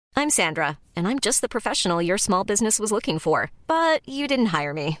I'm Sandra, and I'm just the professional your small business was looking for. But you didn't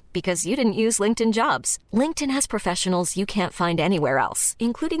hire me because you didn't use LinkedIn Jobs. LinkedIn has professionals you can't find anywhere else,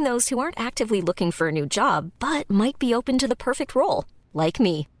 including those who aren't actively looking for a new job, but might be open to the perfect role, like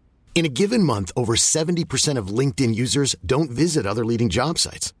me. In a given month, over 70% of LinkedIn users don't visit other leading job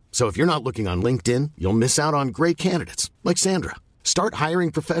sites. So if you're not looking on LinkedIn, you'll miss out on great candidates like Sandra. Start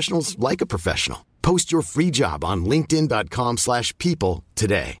hiring professionals like a professional. Post your free job on linkedin.com/people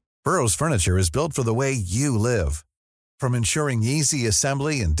today. Burrow's furniture is built for the way you live. From ensuring easy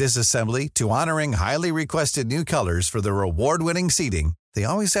assembly and disassembly to honoring highly requested new colors for their award-winning seating, they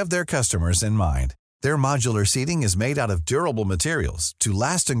always have their customers in mind. Their modular seating is made out of durable materials to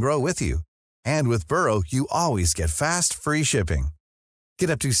last and grow with you. And with Burrow, you always get fast, free shipping.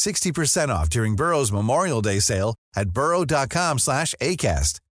 Get up to 60% off during Burrow's Memorial Day sale at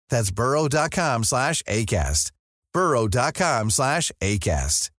burrow.com/ACAST. That's burrow.com/ACAST.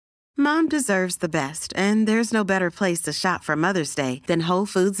 burrow.com/ACAST. Mom deserves the best, and there's no better place to shop for Mother's Day than Whole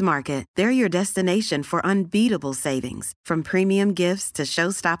Foods Market. They're your destination for unbeatable savings, from premium gifts to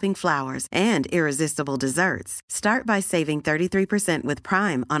show-stopping flowers and irresistible desserts. Start by saving 33% with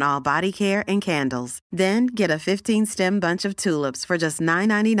Prime on all body care and candles. Then get a 15-stem bunch of tulips for just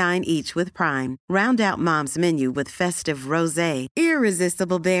 $9.99 each with Prime. Round out Mom's menu with festive rosé,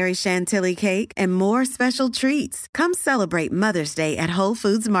 irresistible berry chantilly cake, and more special treats. Come celebrate Mother's Day at Whole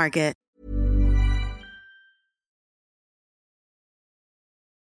Foods Market.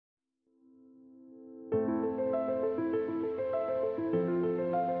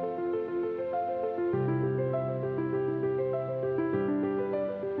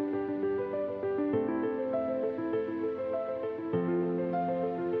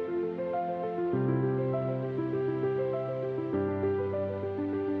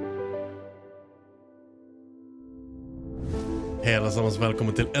 Hej allesammans,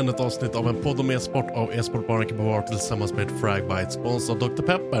 välkommen till ännu ett avsnitt av en podd om e-sport av e-sportbarnen på var tillsammans med Fragbite, sponsor av Dr.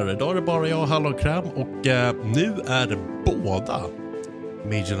 Pepper. Idag är det bara jag och Hallonkräm och nu är båda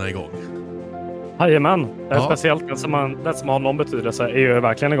majorna igång. Jajamän, det är speciellt den som har någon betydelse är ju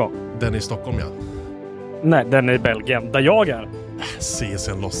verkligen igång. Den är i Stockholm, ja. Nej, den är i Belgien, där jag är.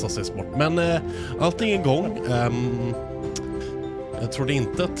 CSN låtsas e-sport. Men allting är igång. Jag trodde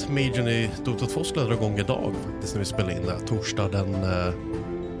inte att majorn i Dota 2 skulle dra igång idag faktiskt när vi spelar in det här. Torsdag den...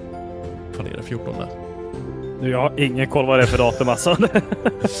 vad är det, 14? Jag har ingen koll vad det är för datum alltså.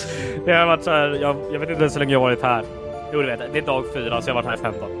 Jag har varit så här, jag vet inte så länge jag har varit här. Jo, du vet, det är dag 4 så jag har varit här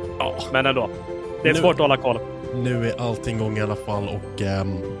i 15. Ja, men ändå. Det är svårt att hålla koll. Nu är allting igång i alla fall och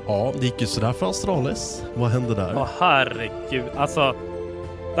ja, det gick ju sådär för Astralis. Vad hände där? Åh, herregud. Alltså,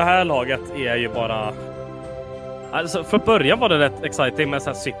 det här laget är ju bara... Alltså, för början var det rätt exciting, men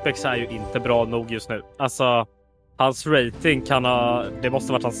sen Sypex är ju inte bra nog just nu. Alltså, hans rating det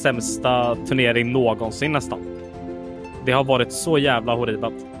måste varit hans sämsta turnering någonsin nästan. Det har varit så jävla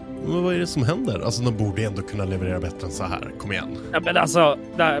horribelt. Men vad är det som händer? Alltså, de borde ändå kunna leverera bättre än så här. Kom igen. Ja, men alltså,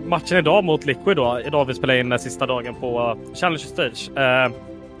 matchen idag mot Liquid då. Idag vi spelar in den sista dagen på Challenge Stage.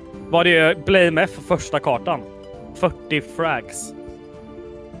 Var det ju Blame F första kartan. 40 frags.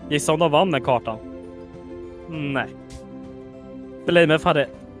 Gissa om de vann den kartan. Nej. Blame F hade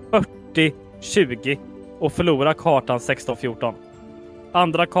 40-20 och förlorade kartan 16-14.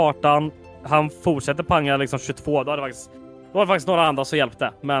 Andra kartan, han fortsätter panga liksom 22. Då var det faktiskt några andra som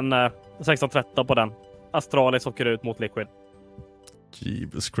hjälpte. Men 16-13 på den. Astralis åker ut mot Liquid.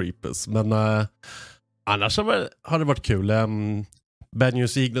 Jeebus creepers. Men annars har det varit kul. Bad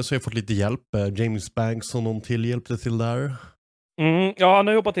News Eagles har ju fått lite hjälp. James Banks och någon till hjälpte till där. Ja, han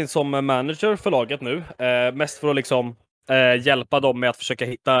har jobbat in som manager för laget nu. Mest för att liksom hjälpa dem med att försöka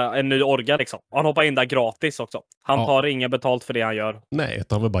hitta en ny orga liksom. Han hoppar in där gratis också. Han tar inget betalt för det han gör. Nej,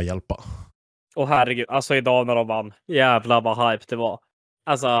 utan han vill bara hjälpa. Och herregud, alltså idag när de vann. Jävlar vad hype det var.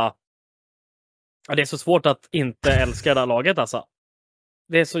 Alltså, det är så svårt att inte älska det här laget alltså.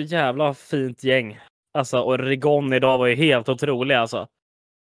 Det är så jävla fint gäng. Alltså, och Rigon idag var ju helt otrolig alltså.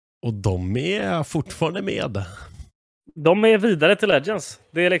 Och de är fortfarande med. De är vidare till Legends.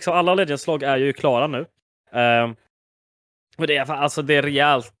 Det är liksom, alla Legends-lag är ju klara nu. Och det är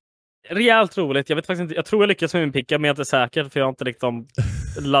rejält roligt. Jag vet faktiskt inte, jag tror jag lyckas med min picka, men jag är inte säker för jag har inte liksom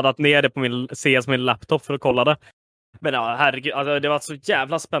laddat ner det på min laptop för att kolla det. Men ja, herregud, alltså, det var så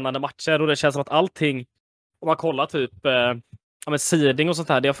jävla spännande matcher och det känns som att allting, om man kollar typ seeding och sånt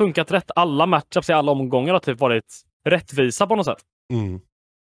här, det har funkat rätt. Alla matchups i alla omgångar har typ varit rättvisa på något sätt.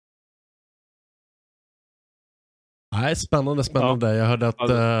 Nej, spännande. Ja. Jag hörde att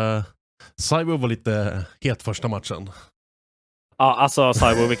Cyber var lite het första matchen. Ja, alltså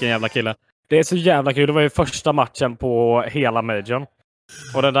Cyber, vilken jävla kille. Det är så jävla kul. Det var ju första matchen på hela majorn.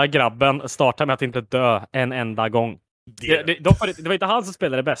 Och den där grabben startar med att inte dö en enda gång. Det var inte han som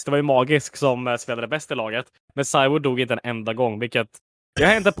spelade bäst. Det var ju Magisk som spelade bäst i laget. Men Cywood dog inte en enda gång. Vilket det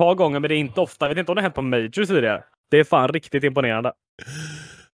har hänt ett par gånger, men det är inte ofta. Jag vet inte om det har hänt på Majors tidigare. Det är fan riktigt imponerande.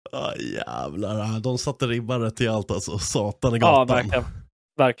 Jävlar, de satte ribban rätt i allt alltså. Satan i gatan. Ja,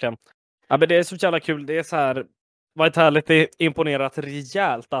 verkligen. Ja, men det är så jävla kul. Det är så här... Vitality imponerat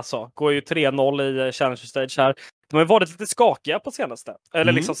rejält alltså. Går ju 3-0 i Challenger Stage här. De har varit lite skakiga på senaste.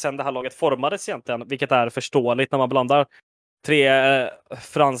 Eller liksom sen det här laget formades egentligen. Vilket är förståeligt när man blandar 3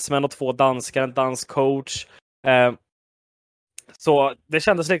 fransmän och 2 danskar. En dansk coach. Så det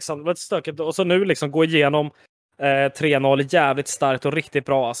kändes liksom väldigt stökigt. Och så nu liksom gå igenom 3-0 jävligt starkt och riktigt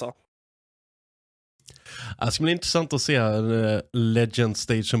bra alltså. Det ska bli intressant att se Legend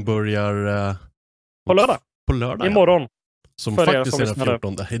Stage som börjar på lördag. På lördag. Imorgon. Som faktiskt är den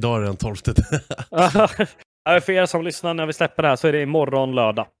 14. Idag är den 12. För er som lyssnar när vi släpper det här så är det imorgon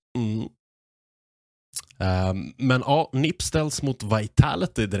lördag. Men ja, NiP ställs mot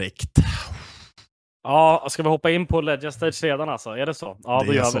Vitality direkt. Ja, ska vi hoppa in på Legend Stage redan alltså? Är det så? Ja,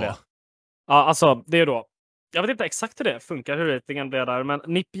 då gör vi det. Ja, alltså det är då. Jag vet inte exakt hur det funkar, hur ratingen blir där. Men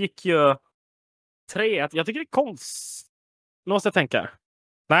NiP gick ju 3-1. Jag tycker det är konstigt. Nu måste jag tänka.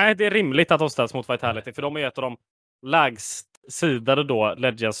 Nej, det är rimligt att de ställs mot Vitality. För de är ju ett av de lägst sidade då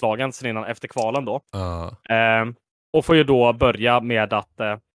Legends-lagen sen innan efter kvalen då. Och får ju då börja med att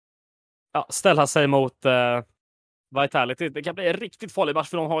ställa sig mot Vitality. Det kan bli en riktigt farlig match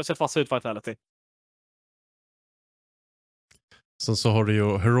för de har ju sett fast ut Vitality. Sen så har du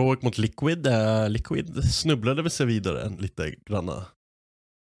ju Heroic mot Liquid. Liquid snubblade väl sig vidare lite granna.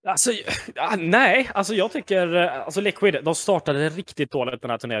 Alltså, nej. Alltså jag tycker... Alltså Liquid, de startade riktigt dåligt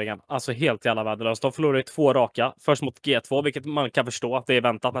den här turneringen. Alltså helt jävla värdelöst. De förlorade 2 raka. Först mot G2, vilket man kan förstå att det är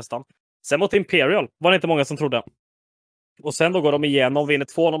väntat nästan. Sen mot Imperial var det inte många som trodde. Och sen då går de igenom, vinner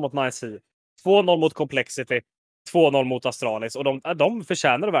 2-0 mot Nice. 2-0 mot Complexity. 2-0 mot Astralis. Och de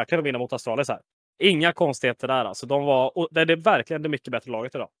förtjänar verkligen att vinna mot Astralis här. Inga konstigheter där alltså. Det är verkligen det mycket bättre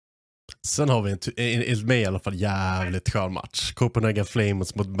laget idag. Sen har vi en i alla fall jävligt skön match. Copenhagen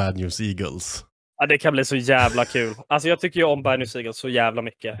Flames mot Bad News Eagles. Ja, det kan bli så jävla kul. Alltså jag tycker ju om Bad News Eagles så jävla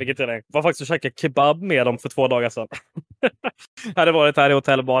mycket. Vilket är det? Var faktiskt att käka kebab med dem för 2 dagar sedan. Jag hade varit här i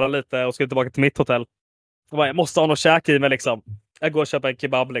hotellbaren lite och skulle tillbaka till mitt hotell. Jag måste ha något käk i mig liksom. Jag går och köper en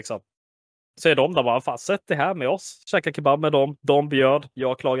kebab liksom. Så är de där bara, fan sätt det här med oss. Käka kebab med dem. De bjöd.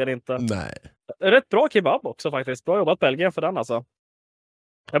 Jag klagar inte. Nej. Rätt bra kebab också faktiskt. Bra jobbat Belgien för den alltså.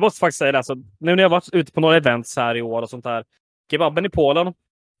 Jag måste faktiskt säga det. Alltså, nu när jag varit ute på några events här i år och sånt här. Kebaben i Polen.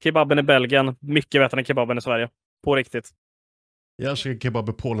 Kebaben i Belgien. Mycket bättre än kebaben i Sverige. På riktigt. Jag käkar kebab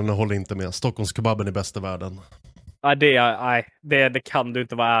i Polen och håller inte med. Stockholms kebaben är bästa världen. Nej, det kan du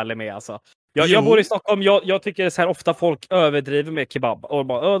inte vara ärlig med alltså. Jag bor i Stockholm. Jag tycker så här ofta folk överdriver med kebab. Och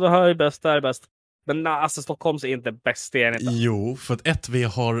bara, det här är bäst, det här är bäst. Men nej, alltså Stockholms är inte bäst, det är inte. Jo, för att vi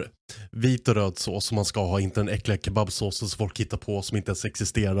har vit och röd sås som man ska ha, inte en äckliga kebabsås som folk hittar på som inte ens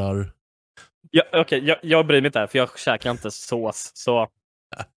existerar. Ja, okej, jag bryr mig inte där, för jag käkar inte sås. Så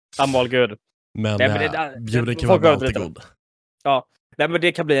I'm all good. Men bjuden kebab är alltid god. Ja, nej, men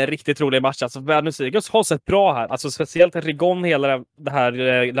det kan bli en riktigt rolig match. Alltså, Bad News Eagles har sett bra här. Alltså speciellt Rigon hela det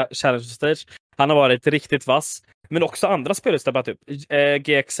här Challenge Stage. Han har varit riktigt vass. Men också andra spelare steppat upp.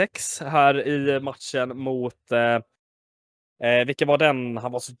 GX6 här i matchen mot... vilken var den?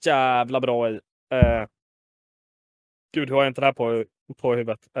 Han var så jävla bra i. Gud, hur har jag inte det här på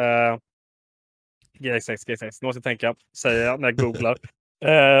huvudet? GX6. Nu måste jag tänka, säger jag när jag googlar.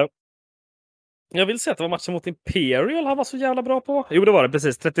 Jag vill säga att det var matchen mot Imperial han var så jävla bra på. Jo, det var det.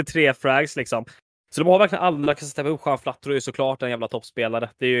 Precis. 33 frags liksom. Så de har verkligen alla kan steppa upp. Jean Flatter är ju såklart en jävla toppspelare.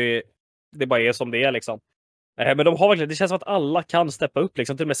 Det bara är som det är liksom. Men de har verkligen, det känns som att alla kan steppa upp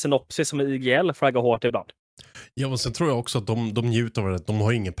liksom. Till och med Synopsis som är IGL fraggar hårt ibland. Ja, men sen tror jag också att de njuter av det. De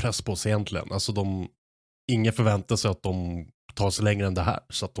har ingen press på sig egentligen. Alltså ingen förväntar sig att de tar sig längre än det här.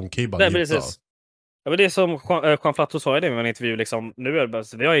 Så att de kan ju bara njuta. Precis. Ja, men det är som Jean Flatter sa i det med en intervju liksom, nu är det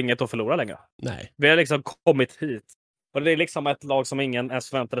bäst. Vi har inget att förlora längre. Nej. Vi har liksom kommit hit. Och det är liksom ett lag som ingen ens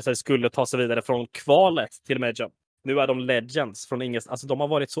förväntade sig skulle ta sig vidare från kvalet till Major. Nu är de Legends från inget. Alltså de har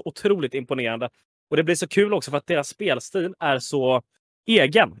varit så otroligt imponerande. Och det blir så kul också för att deras spelstil är så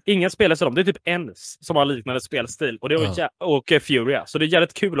egen. Ingen spelar som dem. Det är typ en som har liknande spelstil. Och det är och Furia. Så det är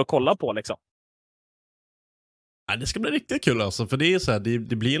jävligt kul att kolla på liksom. Ja, det ska bli riktigt kul alltså. För det är så här,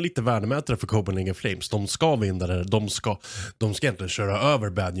 det blir en lite värdemätare för Copenhagen Flames. De ska vinna det. De ska egentligen köra över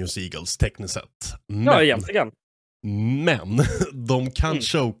Bad News Eagles tekniskt sett. Ja, egentligen. Men de kan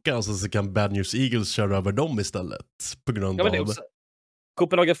choka, alltså så kan Bad News Eagles köra över dem istället. På grund av...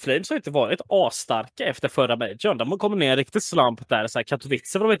 Copenhagen Flames har inte varit asstarka efter förra majorn. De har kommit ner en riktigt slump där. Så här,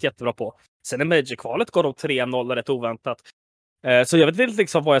 Katowice var de inte jättebra på. Sen i major-kvalet går de 3-0 rätt oväntat. Så jag vet inte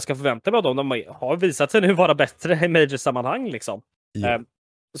liksom vad jag ska förvänta mig av dem. De har visat sig nu vara bättre i major-sammanhang liksom. Ja.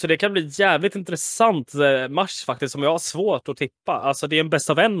 Så det kan bli jävligt intressant match faktiskt som jag har svårt att tippa. Alltså det är en bäst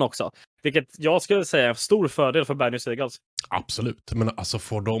av en också. Vilket jag skulle säga är en stor fördel för Bad News Eagles. Absolut, men alltså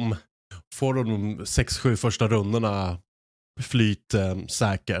får de 6-7 första rundorna flyt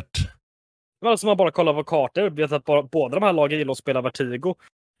säkert. Men alltså man bara kollar på kartor. Vet att båda de här lagen gillar att spela Vertigo.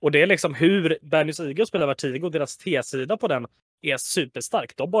 Och det är liksom hur Bad News Eagles spelar Vertigo. Deras T-sida på den är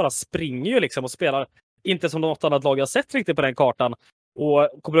superstark. De bara springer ju liksom och spelar inte som något annat lag jag sett riktigt på den kartan. Och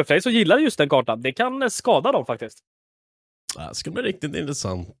Copenhagen Flames så gillar just den kartan. Det kan skada dem faktiskt. Det ska bli riktigt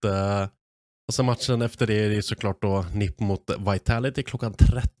intressant. Och så matchen efter det är det såklart då NIP mot Vitality klockan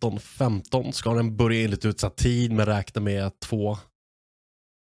 13:15. Ska den börja enligt utsatt tid med räkna med 2?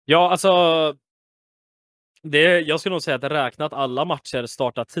 Ja, alltså jag skulle nog säga att det räknat alla matcher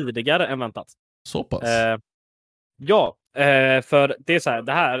startar tidigare än väntat. Så pass? Ja, för det är så här,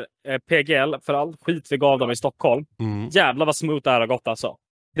 det här PGL, för all skit vi gav dem i Stockholm. Jävlar vad smooth det här har gått alltså.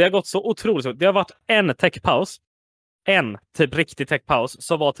 Det har gått så otroligt smooth. Det har varit en techpaus. En typ riktig techpaus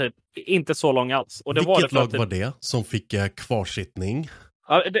som var typ inte så lång alls. Och det vilket var lag var det som fick kvarsittning?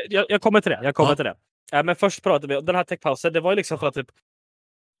 Ja, jag kommer till det. Till det. Men först pratade vi den här techpausen. Det var ju liksom för att typ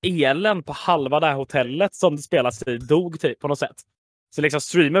elen på halva det här hotellet som det spelas i dog typ på något sätt. Så liksom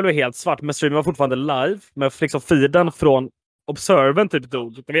streamen blev helt svart, men streamen var fortfarande live. Men liksom feeden från Observen typ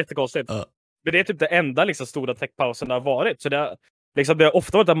dog. Det var jättekonstigt. Men det är typ det enda liksom stora techpausen det har varit. Så det har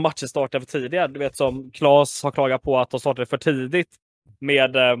ofta varit att matcher startar för tidigare. Du vet som Claes har klagat på att de startade för tidigt.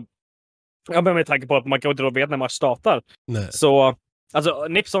 Med tanke på att man kan inte då veta när match startar. Nej. Så alltså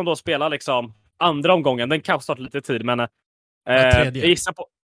Nipson då spelar liksom andra omgången. Den kan starta lite tid, men jag gissar på...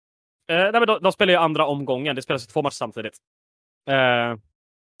 nej, men de spelar ju andra omgången. Det spelas 2 matcher samtidigt.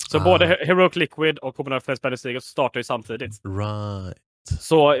 Så både Heroic Liquid och Copenhagen Flames Bad News Eagles startar ju samtidigt. Right.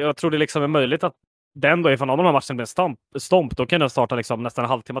 Så jag tror det liksom är möjligt att den då, ifall någon av de här matcherna blir stomp, då kan den starta liksom nästan en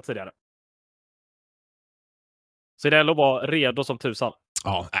halvtimme tidigare. Så det gäller att vara redo som tusan.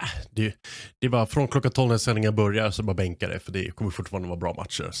 Ja, det är bara från klockan 12 när sändningen börjar så bara bänka det, för det kommer fortfarande vara bra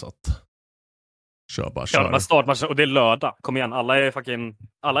matcher, så att kör. Ja, de här startmatcherna, och det är lördag. Kom igen, alla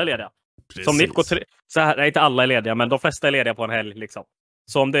är lediga. Precis. Som NIP går så här, nej, inte alla är lediga, men de flesta är lediga på en helg liksom.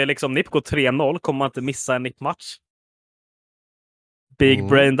 Så om det är liksom NIP går 3-0 kommer man inte missa en NIP-match. Big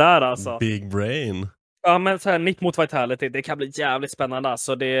brain där alltså. Big brain. Ja, men så här NIP mot Vitality, det kan bli jävligt spännande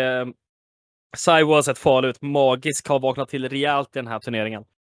alltså. Sai har sett farlig ut. Magisk har vaknat till rejält i den här turneringen.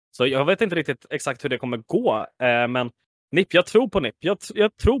 Så jag vet inte riktigt exakt hur det kommer gå, men NIP, jag tror på NIP.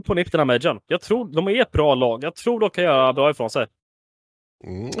 Jag tror på NIP den här majorn. Jag tror de är ett bra lag. Jag tror de kan göra bra ifrån sig.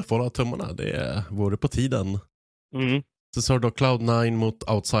 Får ha tummarna, det vore på tiden. Mm. Så har du då Cloud9 mot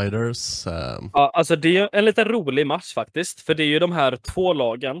Outsiders. Ja, alltså det är en lite rolig match faktiskt. För det är ju de här 2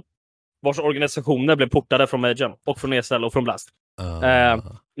 lagen vars organisationer blev portade från majorn. Och från ESL och från Blast.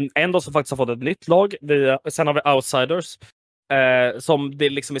 En då som faktiskt har fått ett nytt lag. Sen har vi Outsiders. Som det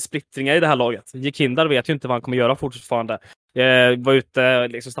liksom är splittringar i det här laget. Jekindar vet ju inte vad han kommer göra fortfarande. Var ute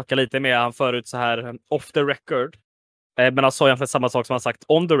liksom snacka lite med han förut så här off the record. Men han sa egentligen samma sak som han sagt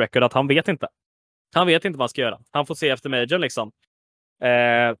on the record, att han vet inte. Han vet inte vad han ska göra. Han får se efter major liksom.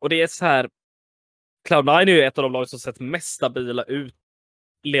 Och det är så här, Cloud9 är ju ett av de lag som sett mest stabila ut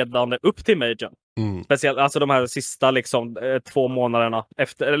ledande upp till major. Speciellt alltså de här sista liksom 2 månaderna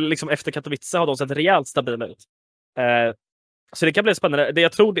efter Katowice har de sett rejält stabila ut. Så det kan bli spännande.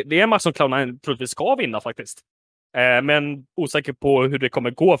 Jag tror det är en match som Cloud9 troligtvis ska vinna faktiskt. Men osäker på hur det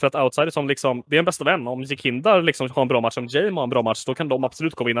kommer gå, för att Outsiders som liksom, det är en bästa vän. Om Jekindar liksom har en bra match, om Jame har en bra match, då kan de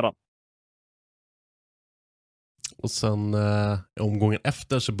absolut gå och vinna den. Och sen omgången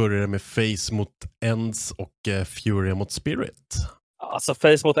efter så börjar det med Face mot Ends och Fury mot Spirit. Alltså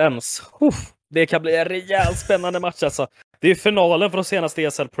Face mot Ends. Det kan bli en rejält spännande match alltså. Det är finalen för de senaste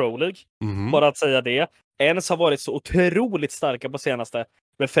ESL Pro League. Bara att säga det. Ends har varit så otroligt starka på senaste.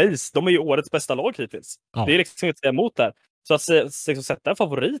 Men Face, de är ju årets bästa lag hittills. Ja. Det är liksom inte emot där. Så att liksom sätta en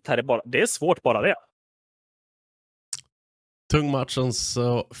favorit här det är svårt bara det. Tung matchen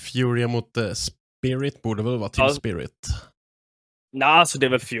så Fury mot Spirit borde väl vara till Spirit. Nej, alltså det är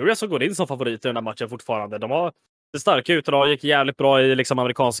väl Fury som går in som favorit i den här matchen fortfarande. De har det starka utdrag, gick jävligt bra i liksom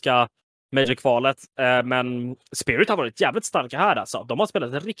amerikanska Major-kvalet. Men Spirit har varit jävligt starka här alltså. De har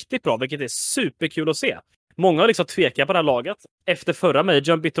spelat riktigt bra, vilket är superkul att se. Många har liksom tvekat på det här laget. Efter förra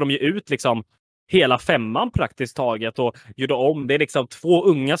Majorn bytte de ju ut liksom hela 5:an praktiskt taget och gjorde om. Det är liksom 2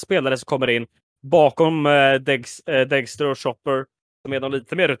 unga spelare som kommer in bakom Dexter och Chopper. som är de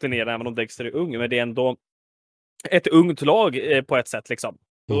lite mer rutinerade även om Dexter är ung. Men det är ändå ett ungt lag på ett sätt liksom.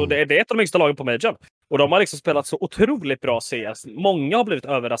 Och det är ett av de yngsta lagen på Major. Och de har liksom spelat så otroligt bra CS. Många har blivit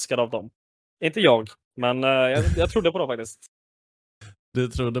överraskade av dem. Inte jag, men jag trodde på dem faktiskt. Du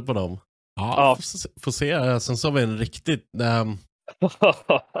trodde på dem? Ja. Får se. Sen så har vi en riktigt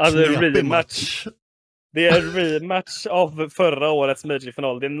alltså rematch. Det är en rematch av förra årets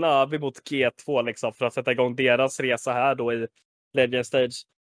Major-final. Det är Navi mot G2 liksom, för att sätta igång deras resa här då i Legend Stage.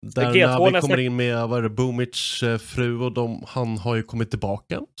 Där G2 Navi kommer in med Boomic fru och han har ju kommit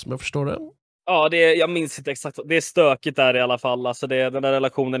tillbaka, som jag förstår det. Ja, jag minns inte exakt. Det är stökigt där i alla fall. Alltså den där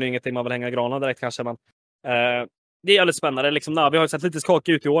relationen är ingenting man vill hänga i granen direkt kanske. Men, det är väldigt spännande. Liksom, Navi har ju sett lite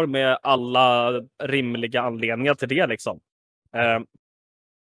skakig ut i år med alla rimliga anledningar till det. Liksom.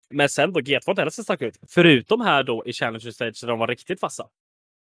 Men sen då G2 inte heller så starkt ut. Förutom här då i Challenger Stage där de var riktigt fasta.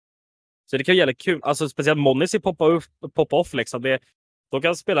 Så det kan ju gälla kul. Alltså speciellt Monis i pop-off liksom. De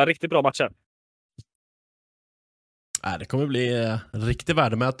kan spela riktigt bra matcher. Det kommer bli en riktig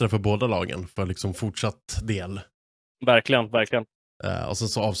värdemätare för båda lagen för liksom fortsatt del. Verkligen, verkligen. Och sen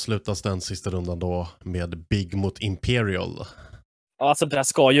så avslutas den sista rundan då med Big mot Imperial. Ja, alltså där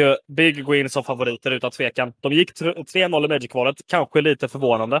ska ju Big gå in som favoriter utan tvekan. De gick 3-0 i Magic-kvalet, kanske lite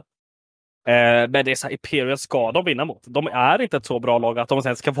förvånande. Men det är så här, Imperial ska de vinna mot. De är inte ett så bra lag att de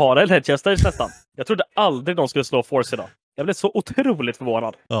sen ska vara i Legend Stage nästan. Jag trodde aldrig de skulle slå Force idag. Jag blev så otroligt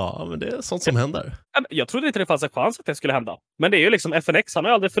förvånad. Ja, men det är sånt som händer. Jag trodde inte det fanns en chans att det skulle hända. Men det är ju liksom FNX. Han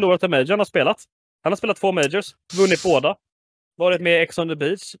har aldrig förlorat en major han har spelat. Han har spelat 2 majors, vunnit båda. Varit med i Ex on the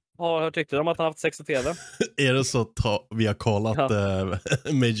Beach. Har hört rykten om att han har haft sex i TV. Är det så att vi har kollat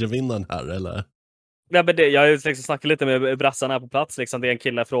major-vinnaren här, eller? Ja, men jag har ju liksom snackat lite med brassarna här på plats. Liksom. Det är en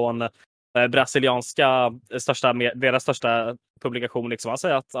kille från brasilianska, deras största publikation. Liksom. Han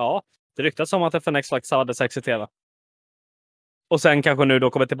säger att det ryktas om att FNX faktiskt hade sex i TV. Och sen kanske nu då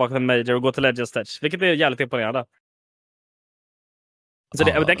kommer tillbaka till Major och gå till Legend Stage. Vilket är jävligt imponerande. Så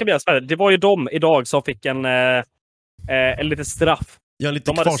det kan bli spännande. Det var ju de idag som fick en liten straff. Ja,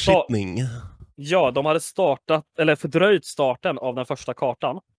 lite kvarsittning. De hade fördröjt starten av den första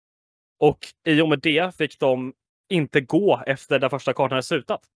kartan. Och i och med det fick de inte gå efter den första kartan hade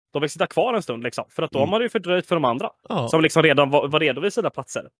slutat. De fick sitta kvar en stund liksom. För att de hade ju fördröjt för de andra. Som liksom redan var redo vid sina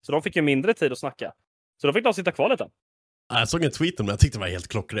platser. Så de fick ju mindre tid att snacka. Så då fick de sitta kvar lite. Jag såg en tweet om det, jag tyckte det var helt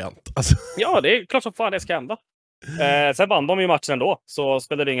klockrent. Alltså. Ja, det är klart som fan det ska hända. Sen vann de ju matchen ändå, så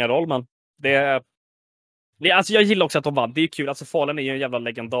spelar det ingen roll, men alltså jag gillar också att de vann. Det är kul, alltså Fallen är ju en jävla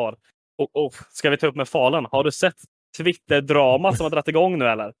legendar. Och ska vi ta upp med Fallen? Har du sett Twitter-drama som har dratt igång nu,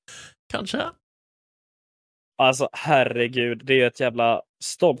 eller? Kanske. Alltså, herregud, det är ett jävla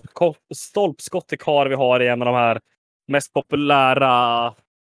stolpskott i kar vi har i en av de här mest populära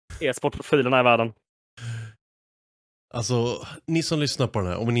e-sportprofilerna i världen. Alltså, ni som lyssnar på den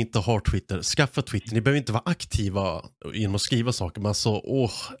här, om ni inte har Twitter, skaffa Twitter. Ni behöver inte vara aktiva genom att skriva saker, men alltså,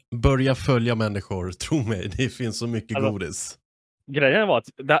 börja följa människor. Tro mig, det finns så mycket godis. Grejen var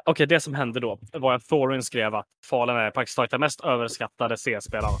att, det som hände då var att Thorin skrev att Fallen är praktiskt taget den mest överskattade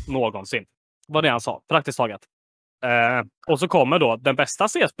CS-spelaren någonsin. Var det han sa, praktiskt taget. Och så kommer då den bästa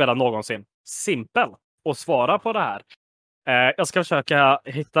CS-spelaren någonsin, Simpel, och svara på det här. Jag ska försöka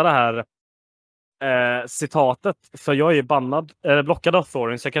hitta det här citatet, för jag är ju blockad av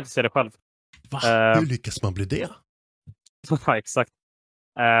Thorin, så jag kan inte se det själv. Va? Hur lyckas man bli det? Ja, exakt.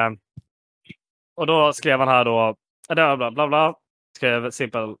 Och då skrev han här då, bla bla bla, skrev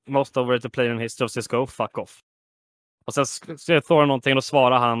Simple, most overrated player in history of CSGO, fuck off. Och sen skrev Thorin någonting, och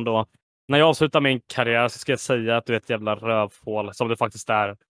svarade han då, när jag avslutar min karriär så ska jag säga att du är ett jävla rövhål som du faktiskt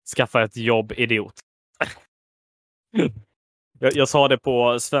är. Skaffa ett jobb, idiot. Jag sa det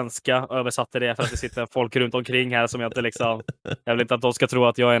på svenska, översatte det för att det sitter folk runt omkring här som jag inte liksom... Jag vill inte att de ska tro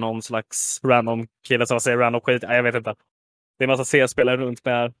att jag är någon slags random kille som säger random skit. Nej, jag vet inte. Det är en massa CS-spelare runt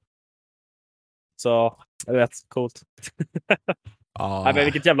med här. Så, jag vet, coolt. Nej, men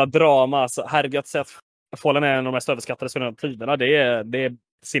vilket jävla drama. Alltså, herregud, att säga att Fallen är en av de mest överskattade spelarna på tiderna. Det är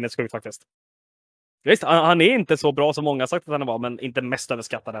sinnessjukt faktiskt. Visst, han är inte så bra som många har sagt att han var, men inte mest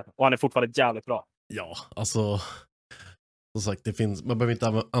överskattade. Och han är fortfarande jävligt bra. Ja, alltså... Som sagt, man behöver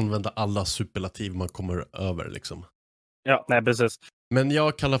inte använda alla superlativ man kommer över liksom. Ja, nej, precis. Men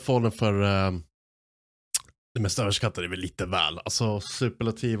jag kallar Fallen för det mest överskattade är väl lite väl. Alltså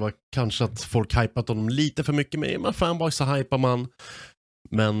superlativa, kanske att folk hypat honom lite för mycket med. Men fanboys så hypar man.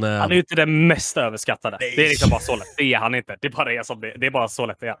 Men, han är ju inte den mest överskattade. Nej. Det är liksom bara så lätt. Det är han inte. Det bara är som det. Det är bara så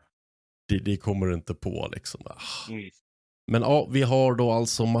lätt det är. Det kommer du inte på liksom. Men ja, vi har då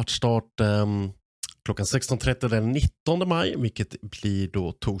alltså matchstart klockan 16:30 den 19 maj, vilket blir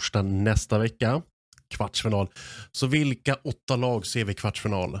då torsdag nästa vecka. kvartsfinal. Så vilka 8 lag ser vi i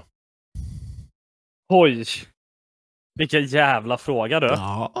kvartsfinal? Oj. Vilken jävla fråga du.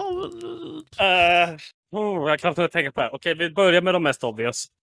 Ja. Jag kan inte tänka på det. Okej, vi börjar med de mest obvious.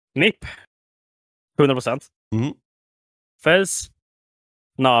 NIP. 100%. Mm. FaZe.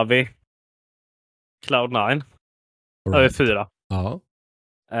 Navi. Cloud9. Över 4. Ja.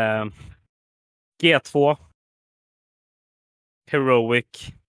 G2.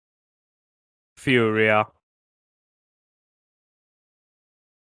 Heroic. Furia.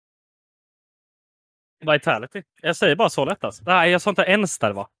 Vitality. Jag säger bara så lätt alltså. Nej, jag sa inte ens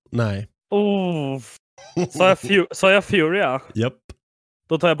där va? Nej. Sa jag Furia? Japp.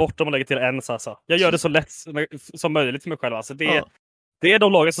 Då tar jag bort dem och lägger till ens alltså. Jag gör det så lätt som möjligt för mig själv alltså. Det är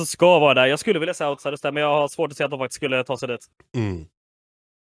de lagen som ska vara där. Jag skulle vilja säga outsiders där, men jag har svårt att säga att de faktiskt skulle ta sig dit. Mm.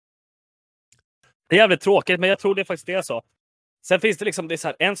 Det är jävligt tråkigt, men jag tror det faktiskt är så. Sen finns det liksom, det är så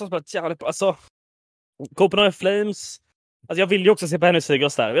här, en som spelat jävligt bra. Alltså, Copenhagen Flames. Alltså jag vill ju också se på Henry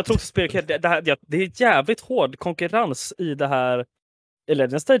Sigurds där. Jag tror att det är jävligt hård konkurrens i det här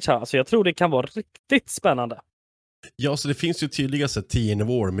Legend Stage här. Alltså jag tror det kan vara riktigt spännande. Ja, så det finns ju tydliga 10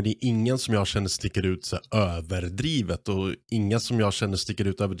 nivåer, men det är ingen som jag känner sticker ut så överdrivet och inga som jag känner sticker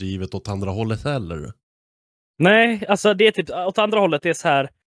ut överdrivet åt andra hållet heller. Nej, alltså det är typ åt andra hållet, det är så här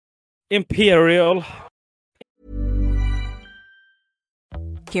Imperial.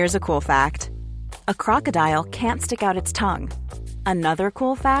 Here's a cool fact. A crocodile can't stick out its tongue. Another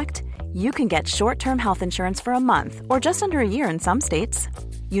cool fact, you can get short-term health insurance for a month or just under a year in some states.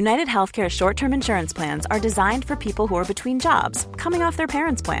 United Healthcare short-term insurance plans are designed for people who are between jobs, coming off their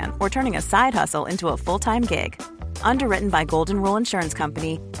parents' plan, or turning a side hustle into a full-time gig. Underwritten by Golden Rule Insurance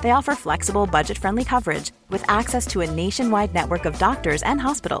Company, they offer flexible, budget-friendly coverage with access to a nationwide network of doctors and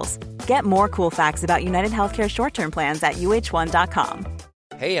hospitals. Get more cool facts about United Healthcare short-term plans at uh1.com.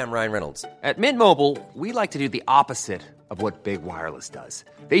 Hey, I'm Ryan Reynolds. At Mint Mobile, we like to do the opposite of what Big Wireless does.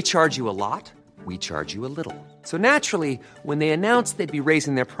 They charge you a lot, we charge you a little. So naturally, when they announced they'd be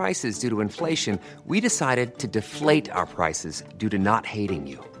raising their prices due to inflation, we decided to deflate our prices due to not hating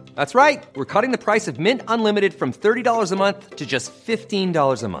you. That's right. We're cutting the price of Mint Unlimited from $30 a month to just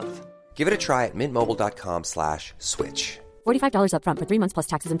 $15 a month. Give it a try at mintmobile.com/switch. $45 up front for 3 months plus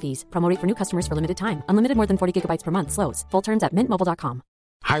taxes and fees. Promo rate for new customers for limited time. Unlimited more than 40 gigabytes per month. Slows full terms at mintmobile.com.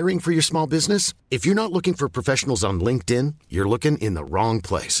 Hiring for your small business? If you're not looking for professionals on LinkedIn, you're looking in the wrong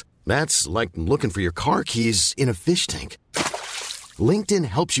place. That's like looking for your car keys in a fish tank. LinkedIn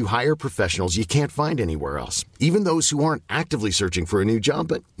helps you hire professionals you can't find anywhere else, even those who aren't actively searching for a new job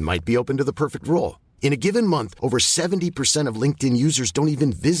but might be open to the perfect role. In a given month, over 70% of LinkedIn users don't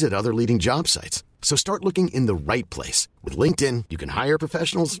even visit other leading job sites. So start looking in the right place. With LinkedIn, you can hire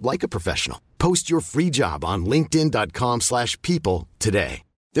professionals like a professional. Post your free job on linkedin.com/people today.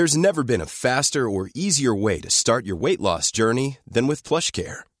 There's never been a faster or easier way to start your weight loss journey than with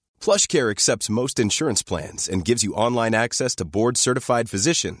PlushCare. PlushCare accepts most insurance plans and gives you online access to board-certified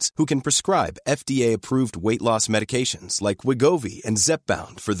physicians who can prescribe FDA-approved weight loss medications like Wegovy and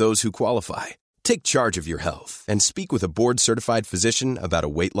Zepbound for those who qualify. Take charge of your health and speak with a board-certified physician about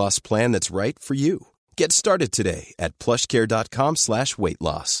a weight loss plan that's right for you. Get started today at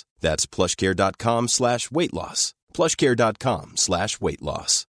plushcare.com/weightloss. That's plushcare.com/weightloss.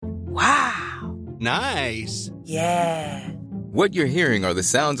 plushcare.com/weightloss. Wow. Nice. Yeah. What you're hearing are the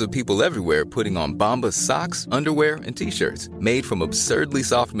sounds of people everywhere putting on Bombas socks, underwear, and T-shirts made from absurdly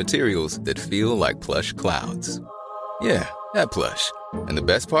soft materials that feel like plush clouds. Yeah, that plush. And the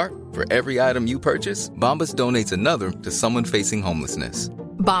best part? For every item you purchase, Bombas donates another to someone facing homelessness.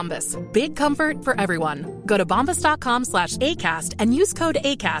 Bombas. Big comfort for everyone. Go to bombas.com/ACAST and use code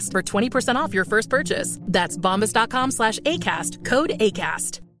ACAST for 20% off your first purchase. That's bombas.com/ACAST. Code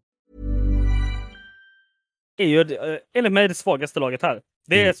ACAST. Det är ju enligt mig det svagaste laget här.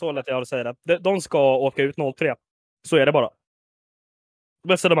 Det är så lätt jag har att säga det. De ska åka ut 0-3. Så är det bara.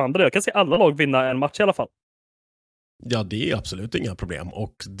 Bästa de andra. Jag kan se alla lag vinna en match i alla fall. Ja, det är absolut inga problem.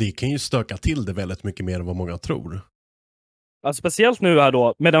 Och det kan ju stöka till det väldigt mycket mer än vad många tror. Alltså, speciellt nu här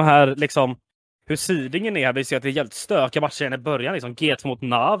då, med de här liksom, hur sidingen är. Vi ser att det är jävligt stökiga matcher i början. Liksom, G2 mot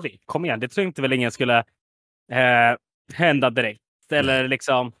Navi. Kom igen, det tror inte väl ingen skulle hända direkt. Eller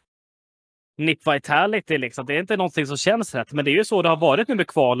liksom NIP Vitality liksom. Det är inte någonting som känns rätt. Men det är ju så det har varit nu med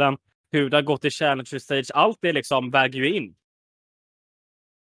kvalen. Hur det har gått i Challenger Stage. Allt det liksom väger ju in.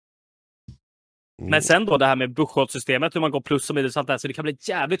 Men sen då det här med bushot-systemet. Hur man går plus och minus och allt det här. Så det kan bli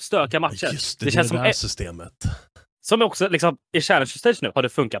jävligt stökiga matcher. Just det känns det som där systemet. Som också liksom i Challenger Stage nu har det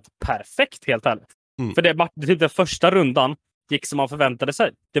funkat perfekt, helt ärligt. För det typ den första rundan gick som man förväntade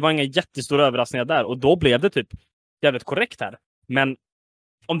sig. Det var inga jättestora överraskningar där. Och då blev det typ jävligt korrekt här. Men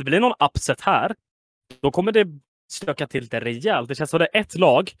om det blir någon upset här, då kommer det stöka till det rejält. Det känns som att ett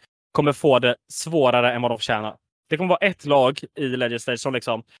lag kommer få det svårare än vad de förtjänar. Det kommer vara ett lag i Legend Stage som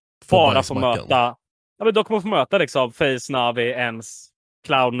liksom bara får möta... Ja, men de kommer få möta liksom FaZe, Na'Vi, ENCE,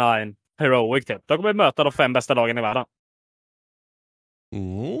 Cloud9, Heroic typ. De kommer möta de 5 bästa lagen i världen.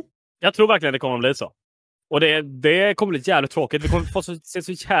 Jag tror verkligen det kommer att bli så. Och det kommer bli jävligt tråkigt. Vi kommer få se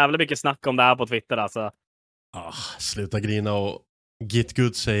så jävla mycket snack om det här på Twitter alltså. Sluta grina och get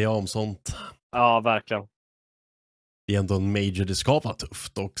good säger jag om sånt. Ja, verkligen. Det är ändå en major, det ska vara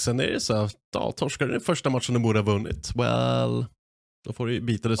tufft. Och sen är det så här, torskar den första matchen de borde ha vunnit. Well, då får du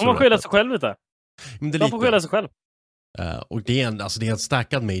bita det så. Om man skyller sig själv lite. Men de får skylla sig själv. Och det är en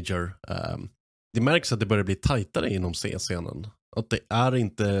stackad major. Det märks att det börjar bli tajtare inom C-scenen. Att det är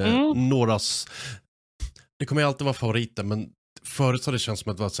inte några... Det kommer ju alltid vara favoriter, men förut har det känts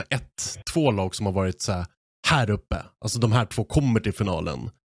som att det var så här 1-2 lag som har varit så här uppe. Alltså de här 2 kommer till finalen.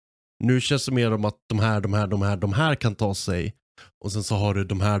 Nu känns det mer om att de här kan ta sig. Och sen så har du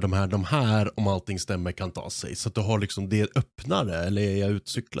de här om allting stämmer kan ta sig. Så att du har liksom det öppnare, eller är jag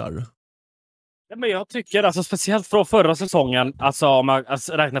utcyklar? Ja, men jag tycker alltså speciellt från förra säsongen, alltså om man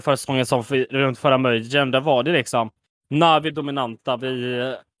räknar förra säsongen som runt förra möjligen, där var det liksom Na'Vi dominanta.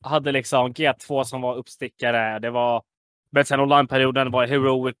 Vi hade liksom G2 som var uppstickare. Det var, men sen online-perioden var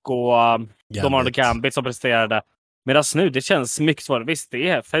Heroic och de hade Gambit som presterade. Medan nu, det känns mycket svårare. Visst,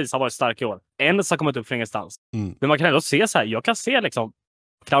 FaZe har varit stark i år. ENCE har kommit upp från ingenstans. Men man kan ändå se så här. Jag kan se liksom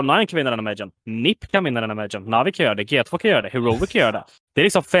Cloud9 kan vinna den här majorn. NiP kan vinna den här majorn. Na'Vi kan göra det. G2 kan göra det. Heroic kan göra det. Det är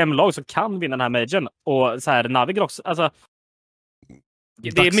liksom 5 lag som kan vinna den här majorn. Och så här, Na'Vi kan också... Alltså,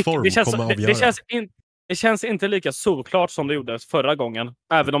 det är mycket, det känns inte lika solklart som det gjorde förra gången.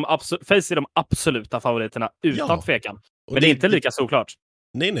 Även om FaZe är de absoluta favoriterna utan tvekan. Men det är inte lika solklart.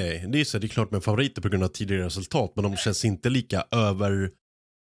 Nej, det är så det är klart med favoriter på grund av tidigare resultat, men de känns inte lika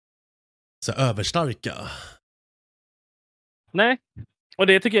överstarka. Nej, och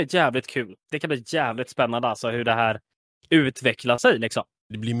det tycker jag är jävligt kul. Det kan bli jävligt spännande alltså hur det här utvecklar sig liksom.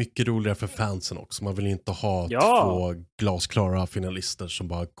 Det blir mycket roligare för fansen också. Man vill inte ha 2 glasklara finalister som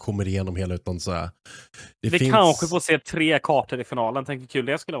bara kommer igenom hela, utan så här. Vi kanske får se 3 kartor i finalen. Tänk hur kul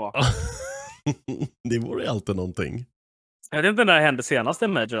det skulle vara. Det vore alltid någonting. Jag vet inte när det hände senast i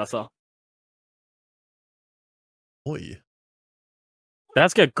Major alltså. Oj. Det här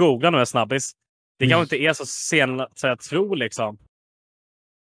ska jag googla nu snabbis. Det kanske inte är så sent så jag tror liksom.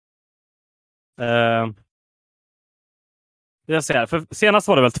 Jag ser, för senast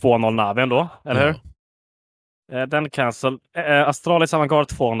var det väl 2-0 Na'Vi ändå, eller hur? Den cancel. Astralis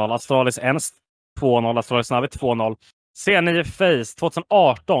Avantgarde 2-0, Astralis ENCE 2-0, Astralis Na'Vi 2-0. C9 FaZe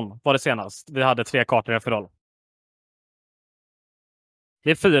 2018 var det senast. Vi hade 3 kartor i final.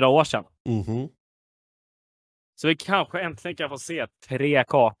 Det är 4 år sedan. Så vi kanske äntligen kan få se 3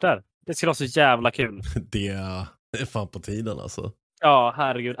 kartor. Det skulle vara så jävla kul. Det är fan på tiden alltså. Ja,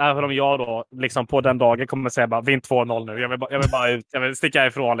 herregud. Även om jag då liksom på den dagen kommer säga bara vinn 2-0 nu. Jag vill bara ut. Jag vill sticka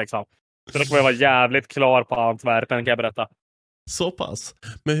ifrån liksom. Så då kommer jag vara jävligt klar på Antwerpen, kan jag berätta. Så pass.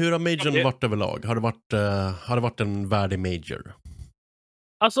 Men hur har majorn varit överlag? Har det varit en värdig major?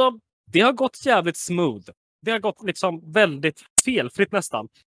 Alltså, det har gått jävligt smooth. Det har gått liksom väldigt felfritt nästan.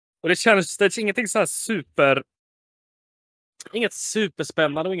 Och det känns det är ingenting så här inget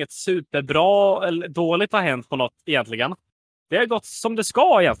superspännande och inget superbra eller dåligt har hänt på något egentligen. Det har gått som det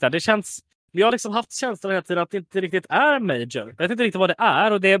ska egentligen. Det känns, vi har liksom haft känslan hela tiden att det inte riktigt är major. Jag vet inte riktigt vad det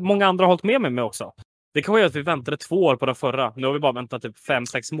är, och det är många andra har hållit med mig också. Det kan vara att vi väntade 2 år på den förra. Nu har vi bara väntat typ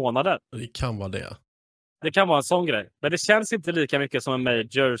 5-6 månader. Det kan vara det. Det kan vara en sån grej. Men det känns inte lika mycket som en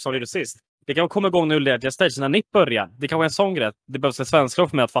major som det gjorde sist. Det kan komma igång nu Legend Stage när NiP börjar. Det kan vara en sån grej. Det behövs en svensklag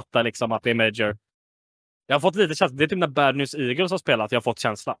för mig att fatta liksom att det är major. Jag har fått lite känsla. Det är typ när Bad News Eagles har spelat. Jag har fått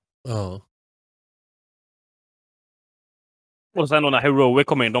känsla. Ja. Och sen då när Heroic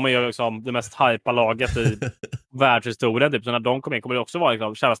kommer in. De är ju liksom det mest hypa laget i världshistorien. Typ. Så när de kommer in kommer det också vara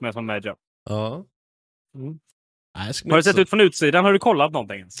liksom, kännas mer som major. Ja. Har du sett ut från utsidan? Har du kollat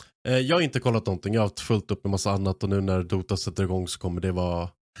någonting ens? Jag har inte kollat någonting. Jag har haft fullt upp med massa annat. Och nu när Dota sätter igång så kommer det vara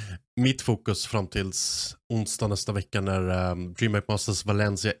mitt fokus fram tills onsdag nästa vecka när DreamHack Masters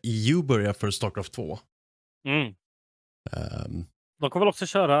Valencia EU börjar för StarCraft 2. De kommer väl också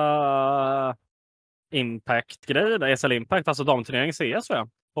köra Impact-grejer, SL Impact, alltså damturnering CS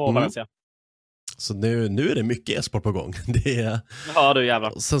på Valencia. Så nu är det mycket e-sport på gång. Det är, ja, du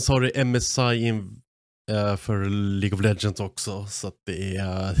jävlar. Sen så har du MSI för League of Legends också, så att det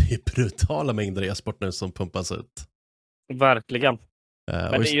är brutala mängder e-sport nu som pumpas ut. Verkligen.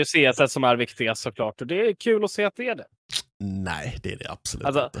 Men det är ju CSS som är viktigast såklart, och det är kul att se att det är det. Nej, det är det absolut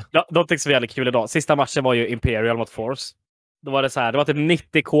inte. De tycks vara väldigt kul idag. Sista matchen var ju Imperial mot Force. Då var det så här, det var typ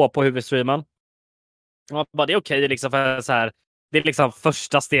 90k på huvudstreamen. Ja, bara det är okej liksom för så här. Det är liksom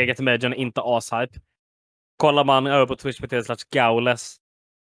första steget till Majorn, inte ashype. Kollar man över på Twitch.tv/Gaules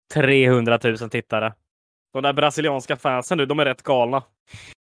 300 000 tittare. De där brasilianska fansen nu, de är rätt galna.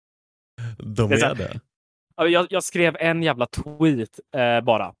 De är det. Jag skrev en jävla tweet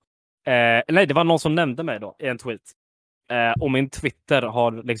bara. Nej, det var någon som nämnde mig då i en tweet. Och min Twitter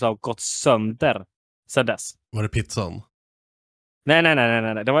har liksom gått sönder sedan dess. Var det pizzan? Nej.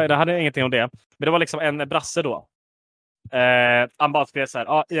 Det hade ingenting om det. Men det var liksom en brasse då. Han bara skrev så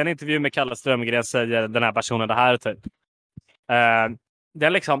här. I en intervju med Kalle Strömgren säger den här personen det här typ. Det är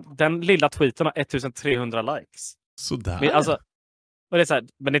liksom, den lilla tweeten har 1300 likes. Sådär. Men, alltså, och det är så här,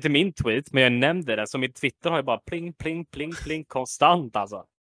 men det är inte min tweet, men jag nämnde det. Så min Twitter har ju bara pling konstant alltså.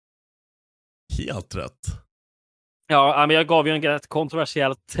 Helt rätt. Ja, men jag gav ju en rätt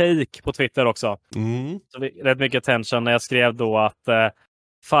kontroversiell take på Twitter också. Så det är rätt mycket attention när jag skrev då att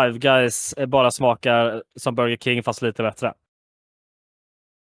Five Guys bara smakar som Burger King fast lite bättre.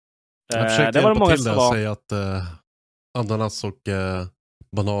 Jag försökte det var hjälpa många till som att säga att ananas och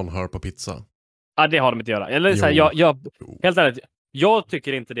banan hör på pizza. Ja, det har de inte att göra. Eller så här, helt ärligt, jag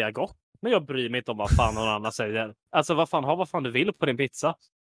tycker inte det är gott. Men jag bryr mig inte om vad fan någon annan säger. Alltså vad fan du vill på din pizza.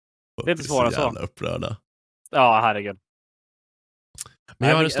 Det är inte svårare så. Jävla upprörda. Ja, herregud. Men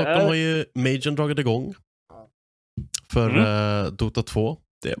här i Stockholm har ju Majorn dragit igång. För Dota 2.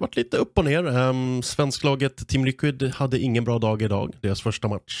 Det har varit lite upp och ner. Svensklaget Team Liquid hade ingen bra dag idag. Deras första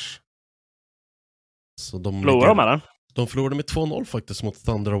match. Så de förlorade med 2-0 faktiskt mot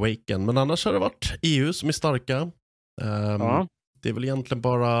Thunder Awaken. Men annars har det varit EU som är starka. Det är väl egentligen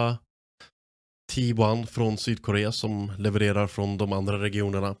bara T1 från Sydkorea som levererar från de andra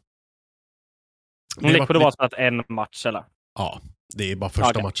regionerna. Liquid har spelat en match eller? Ja, det är bara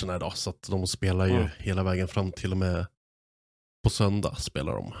första matcherna idag. Så att de spelar ju hela vägen fram till och med på söndag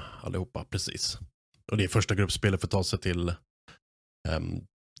spelar de allihopa, precis. Och det är första gruppspelet för att ta sig till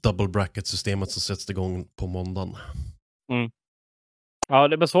double bracket-systemet som sätts igång på måndagen. Ja,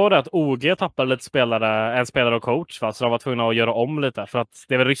 det besvarade att OG tappade lite en spelare och coach, va? Så de var tvungna att göra om lite. För att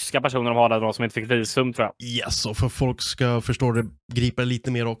det är väl ryska personer de har där, de som inte fick visum, tror jag. Yes, och för folk ska förstå det, gripa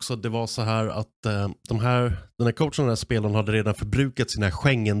lite mer också. Det var så här att den här coachen och den här spelaren hade redan förbrukat sina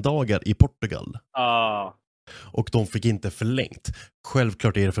Schengen-dagar i Portugal. Och de fick inte förlängt.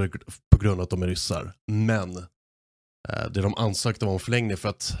 Självklart är det på grund av att de är ryssar. Men det de ansökte var en förlängning för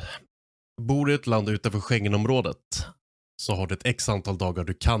att bor i ett land utanför Schengenområdet så har du ett x antal dagar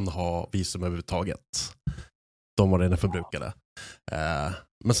du kan ha visum överhuvudtaget. De var redan förbrukade.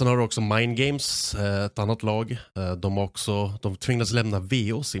 Men sen har du också Mind Games, ett annat lag. De tvingades lämna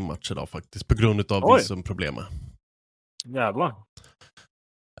VO sin match idag faktiskt på grund av visumproblemen. Jävlar.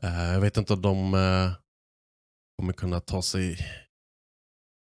 Jag vet inte om de kommer kunna ta sig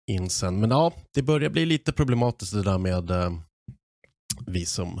in sen. Men ja, det börjar bli lite problematiskt det där med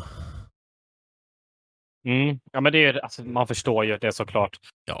visum. Ja, men det är, alltså, man förstår ju det såklart.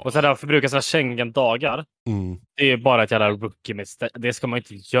 Ja. Och sen där förbruka sina Schengen-dagar. Det är bara ett jävla rookie. Det ska man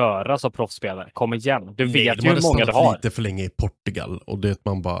inte göra som proffsspelare. Kom igen. Du vet ju hur många du har. Lite för länge i Portugal. Och det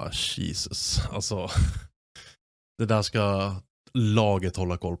man bara, Jesus. Alltså, det där ska laget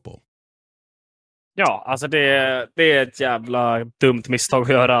hålla koll på. Ja, alltså det är ett jävla dumt misstag att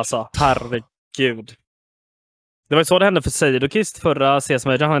göra. Alltså. Herregud. Det var ju så det hände för Seidokist förra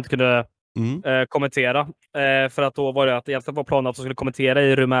CS-majorn. Han inte kunde kommentera. För att då var det att egentligen var planen att de skulle kommentera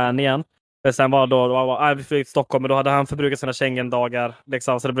i Rumänien. Sen var vi flög till Stockholm, men då hade han förbrukat sina Schengen-dagar.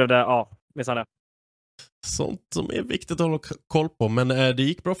 Liksom, så det blev det, missade. Sånt som är viktigt att hålla koll på. Men det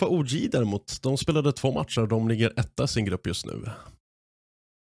gick bra för OG däremot. De spelade 2 matcher och de ligger 1 i sin grupp just nu.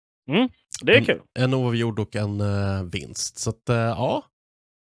 Det är kul. En oavgjord och en vinst. Så att,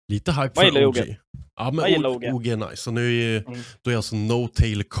 lite hype för OG. Ja, men OG är nice. Så nu då är alltså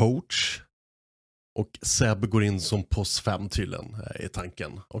No-Tail coach. Och Seb går in som POS 5 tydligen i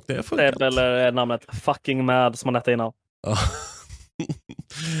tanken. Och det är funkat. Seb eller namnet Fucking Mad som han hette innan.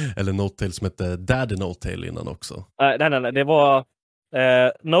 Eller No-Tail som hette Daddy No-Tail innan också. Nej. Det var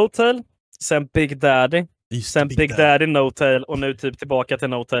No-Tail, sen Big Daddy. Sen Big Daddy, No-Tail och nu typ tillbaka till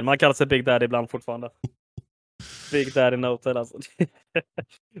No-Tail. Man kallar sig Big Daddy ibland fortfarande. Big Daddy No-Tail alltså.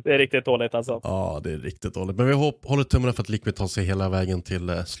 Det är riktigt dåligt alltså. Ja, det är riktigt dåligt. Men vi håller tummarna för att Liquid tar sig hela vägen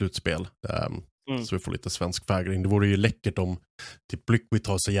till slutspel. Så vi får lite svensk fägring. Det vore ju läckert om typ Liquid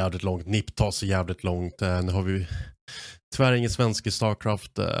tar sig jävligt långt, NiP tar sig jävligt långt. Nu har vi tyvärr ingen svensk i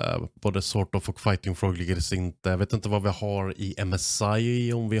StarCraft. Både Sort of och Fighting Frog ligger inte. Jag vet inte vad vi har i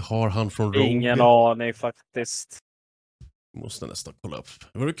MSI, om vi har han från Rogue. Ingen aning faktiskt. Måste nästan kolla upp.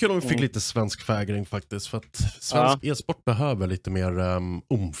 Det var kul om vi fick lite svensk fägring faktiskt. För att svensk e-sport behöver lite mer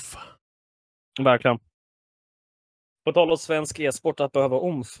umf. Verkligen. På tal om svensk e-sport att behöva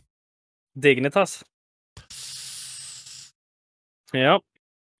omf. Dignitas. Ja.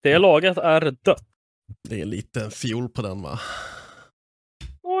 Det laget är dött. Det är lite en fiol på den, va?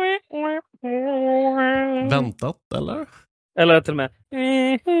 Väntat, eller? Eller till och med...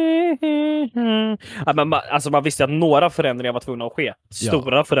 Ja, men man visste att några förändringar var tvungna att ske.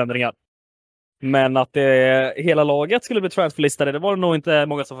 Stora förändringar. Men att hela laget skulle bli transferlistade, det var nog inte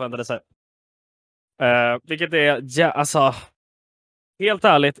många som förväntade sig. Vilket är... alltså, helt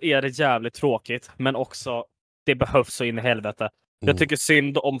ärligt är det jävligt tråkigt. Men också, det behövs så in i helvete. Jag tycker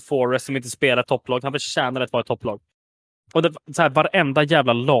synd om Forrest som inte spelar topplag. Han förtjänar att vara ett topplag. Och så här, varenda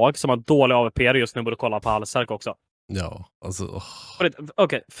jävla lag som har dåliga AVP just nu borde kolla på Halsark också. Ja, alltså...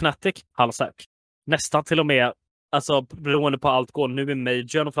 Okej, Fnatic, Halsark. Nästan till och med, alltså beroende på allt går nu i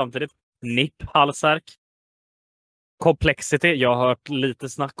Major och framtidigt. NiP, Halsark. Complexity, jag har hört lite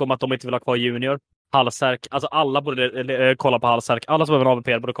snack om att de inte vill ha kvar Junior. Halsark, alltså alla borde kolla på Halsark. Alla som behöver en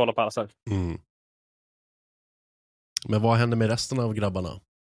AVP borde kolla på Halsark. Men vad händer med resten av grabbarna?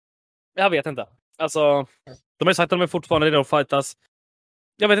 Jag vet inte. Alltså, de har ju sagt att de är fortfarande redo att fightas.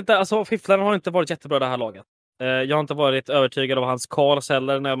 Jag vet inte, alltså Fifflaren har inte varit jättebra i det här laget. Jag har inte varit övertygad av hans calls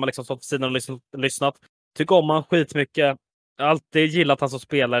heller när man liksom stått på sidan och lyssnat. Tycker om han skitmycket. Jag har alltid gillat han som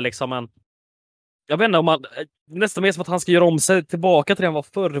spelare liksom, men jag vet inte om man nästan mer som att han ska göra om sig tillbaka till det han var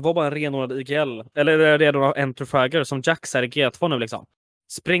förr. Det var bara en renodlad IGL. Eller är det redan Enter-fragger som Jax är i G2 nu liksom.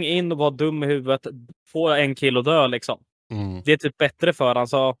 Spring in och var dum i huvudet. Få en kill och dö liksom. Det är typ bättre för han,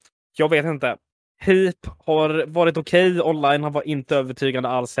 så jag vet inte. Heap har varit okej online. Han var inte övertygande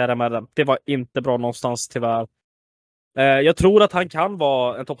alls här med den. Det var inte bra någonstans tyvärr. Jag tror att han kan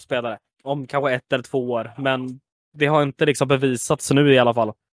vara en toppspelare om kanske 1 eller 2 år. Men det har inte liksom bevisats nu i alla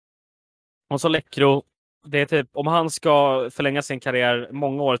fall. Och så Lekro. Det är typ, om han ska förlänga sin karriär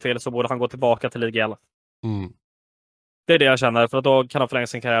många år till så borde han gå tillbaka till IGL. Det är det jag känner. För att då kan han förlänga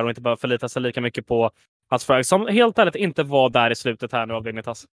sin karriär och inte behöva förlita sig lika mycket på hans frag. Som helt ärligt inte var där i slutet här nu av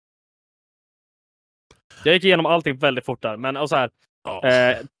Dignitas. Jag gick igenom allting väldigt fort där. Men och så här,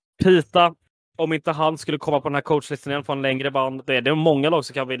 Pita, om inte han skulle komma på den här coachlistan igen på en längre band. Det är många lag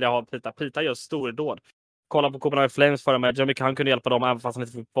som kan vilja ha Pita. Pita gör stordåd. Kolla på Copenhagen Flames förra med. Mycket han kunde hjälpa dem även fast han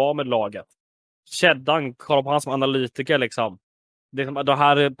inte fick vara med laget. Cheddan, kolla på han som analytiker liksom. Det är de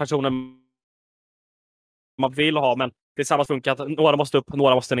här personen man vill ha, men det är samma funkar att några måste upp,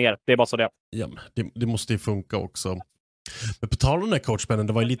 några måste ner. Det är bara så det. Ja, det måste ju funka också. Men på tal om den här coachmännen,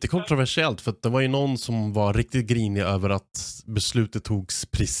 det var ju lite kontroversiellt för att det var ju någon som var riktigt grinig över att beslutet togs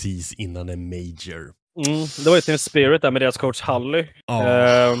precis innan en major. Det var ju Team Spirit där med deras coach Hally.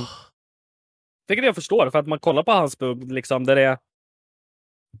 Vilket jag förstår, för att man kollar på hans bugg liksom, där det är...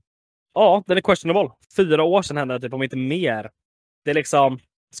 Ja, den är questionable. 4 år sedan hände det typ, om inte mer. Det är liksom,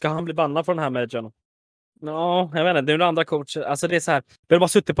 ska han bli bannad från den här majorn? Ja, jag vet inte, det är en andra coach. Alltså det är så här, vi har bara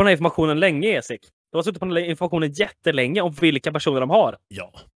suttit på den här informationen länge, Esik. De har suttit på den här informationen jättelänge om vilka personer de har.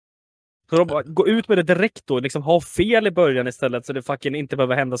 Ja. Så de bara gå ut med det direkt då, liksom ha fel i början istället så det fucking inte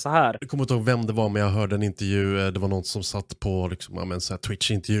behöver hända så här. Jag kommer inte ihåg vem det var, men jag hörde en intervju. Det var någon som satt på liksom, så här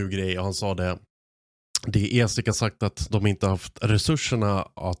Twitch-intervju-grej och han sa det. Det Esik har sagt att de inte har haft resurserna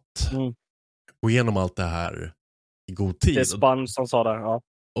att gå igenom allt det här i god tid. Det är Spann som sa det, ja.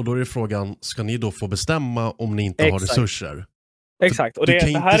 Och då är frågan, ska ni då få bestämma om ni inte har resurser? Exakt. Och du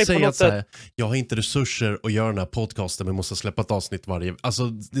kan det här inte är säga att så här, jag har inte resurser att göra den här podcasten men måste släppa ett avsnitt varje... Alltså,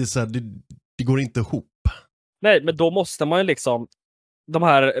 det är så här, det går inte ihop. Nej, men då måste man ju liksom... De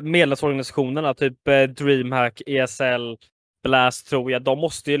här medlemsorganisationerna, typ DreamHack, ESL, Blast tror jag, de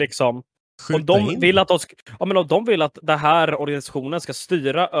måste ju liksom... Om de vill att om de vill att den här organisationen ska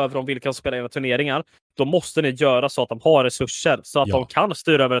styra över om vilka som spelar i turneringar, då måste ni göra så att de har resurser så att de kan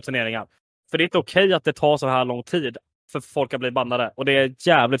styra över turneringar. För det är inte okej att det tar så här lång tid för folk att bli bannade. Och det är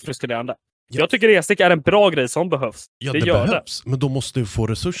jävligt frustrerande. Ja. Jag tycker ESIC är en bra grej som behövs. Ja, det behövs. Men då måste du få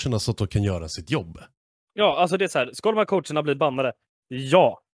resurserna så att de kan göra sitt jobb. Ja, alltså det är så här. Ska de här coacherna bli bannade?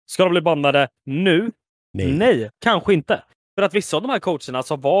 Ja. Ska de bli bannade nu? Nej, kanske inte. För att vissa av de här coacherna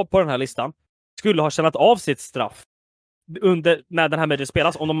som var på den här listan skulle ha tjänat av sitt straff när den här matchen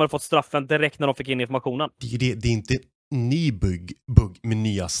spelas, om de hade fått straffen direkt när de fick in informationen. Det är inte ny bugg med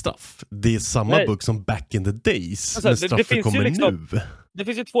nya straff. Det är samma bugg som back in the days. Alltså, när straffen kommer liksom, nu. Det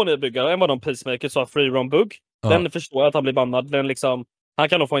finns ju 2 nya buggar. En var de Peacemaker sa free run bugg. Den förstår jag att han blir bannad. Den liksom, han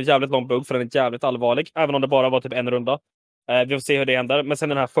kan nog få en jävligt lång bugg för den är jävligt allvarlig. Även om det bara var typ en runda. Vi får se hur det händer. Men sen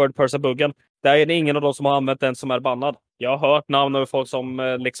den här third person buggen. Där är det ingen av dem som har använt den som är bannad. Jag har hört namn över folk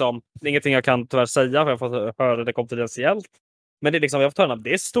som liksom... Ingenting jag kan tyvärr säga. För jag får höra det konfidentiellt. Men det är liksom, jag får höra,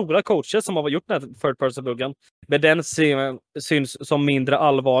 det är stora coacher som har gjort den här third person buggen. Men den syns som mindre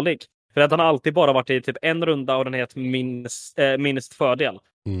allvarlig. För att han har alltid bara varit i typ en runda och den heter minst fördel.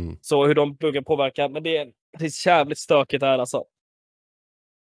 Så hur de buggar påverka, men det är jävligt stökigt här alltså.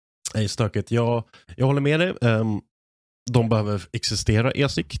 Det är stökigt. Jag håller med dig. De behöver existera,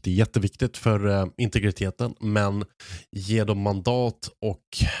 ESIC. Det är jätteviktigt för integriteten. Men ge dem mandat och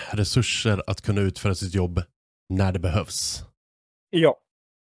resurser att kunna utföra sitt jobb när det behövs. Ja,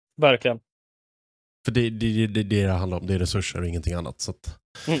 verkligen. För det handlar om. Det är resurser och ingenting annat. Så att,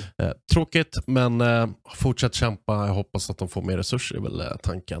 tråkigt, men fortsätt kämpa. Jag hoppas att de får mer resurser, är väl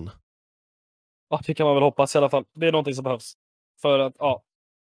tanken. Ja, det kan man väl hoppas i alla fall. Det är någonting som behövs. För att, ja.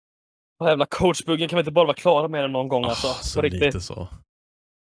 Och jävla coachbuggen kan vi inte bara vara klara med den någon gång alltså. Så riktigt. lite så.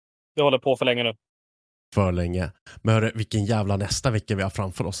 Vi håller på för länge nu. För länge. Men hörru, vilken jävla nästa vecka vi har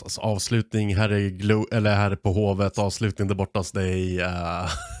framför oss. Alltså, avslutning här här på Hovet. Avslutning där borta hos dig. Det är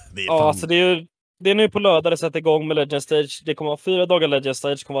fan... alltså det är nu på lördag det sätter igång med Legend Stage. Det kommer vara 4 dagar Legend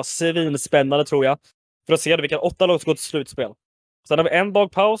Stage. Det kommer vara svinspännande tror jag. För att se vilka 8 lag ska gå till slutspel. Sen har vi en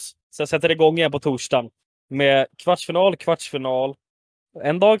dag paus. Sen sätter det igång igen på torsdagen. Med kvartsfinal.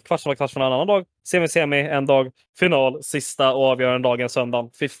 En dag, kvartsfinal, en annan dag. Semi, en dag. Final, sista och avgörande dagen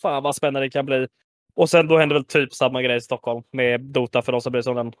söndagen. Fy fan vad spännande det kan bli. Och sen då händer väl typ samma grej i Stockholm. Med Dota för de som bryr sig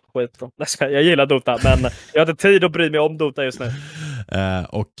om den skiten. Jag gillar Dota, men jag har inte tid att bry mig om Dota just nu.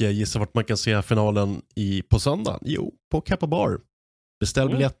 Och gissa vart man kan se finalen på söndag. Jo, på Kappa Bar. Beställ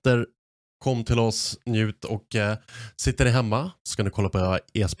biljetter. Kom till oss, njut och sitter ni hemma ska ni kolla på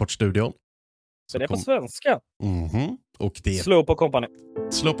e-sportstudion. Så det är på svenska. Och det är Slow på Company.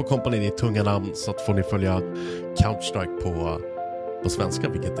 Slow på Company, det är tunga namn, så att får ni följa Counter-Strike på svenska,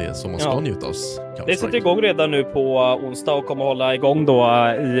 vilket är som man ska njuta av. Det sätter igång redan nu på onsdag och kommer hålla igång då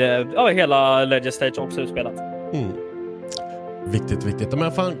i hela Legend Stage också utspelat. Viktigt.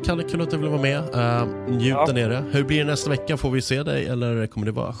 Men fan, kan det kul att du vill vara med. Njut där nere. Hur blir det nästa vecka? Får vi se dig eller kommer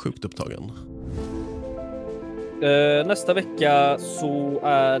det vara sjukt upptagen? Nästa vecka så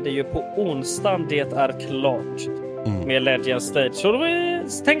är det ju på onsdagen det är klart med Legend Stage. Så då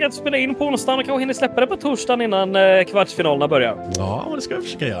tänker jag att spela in på onsdagen och kanske hinner släppa det på torsdagen innan kvartsfinalerna börjar. Ja, men det ska vi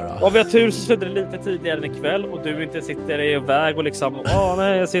försöka göra. Om vi har tur så slutar det lite tidigare än ikväll och du inte sitter iväg och liksom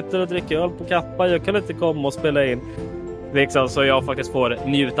nej, jag sitter och dricker öl på Kappa, jag kan inte komma och spela in. Liksom, så jag faktiskt får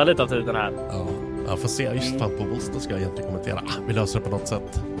njuta lite av tiden här. Ja, jag får se. Just fan, på onsdag ska jag egentligen kommentera. Vi löser det på något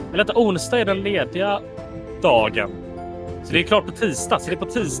sätt. Eller att onsdag är den lediga dagen. Så det är klart på tisdag. Så det är på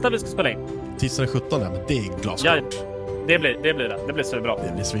tisdag vi ska spela in. Tisdag den 17, men det är glasklart. Ja, det blir det. Det blir svinbra.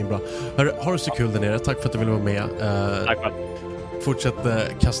 Det blir svinbra. Hörru, har du så kul där nere. Tack för att du ville vara med. Tack själv. Fortsätt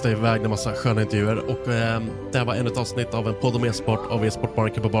kasta iväg en massa sköna intervjuer. Och det här var ännu ett avsnitt av en podd om e-sport av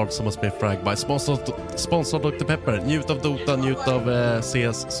e-sportbaren Kappa Bar som har spelat Fragby. Sponsor Dr. Pepper. Njut av Dota, njut av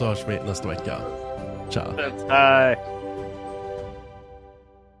CS, så hörs vi nästa vecka. Ciao. Hej.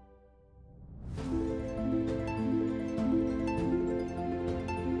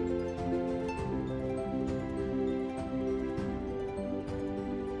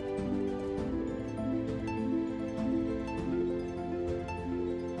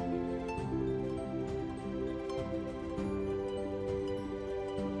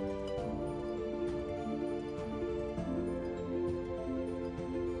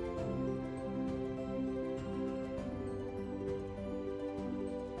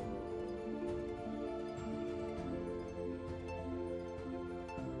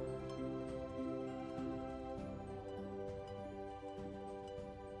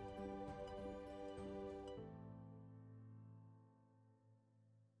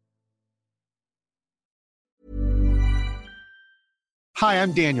 Hi,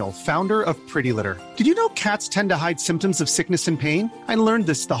 I'm Daniel, founder of Pretty Litter. Did you know cats tend to hide symptoms of sickness and pain? I learned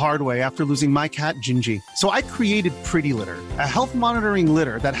this the hard way after losing my cat, Gingy. So I created Pretty Litter, a health monitoring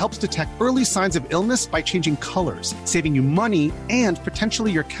litter that helps detect early signs of illness by changing colors, saving you money and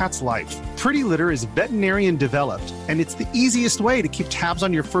potentially your cat's life. Pretty Litter is veterinarian developed, and it's the easiest way to keep tabs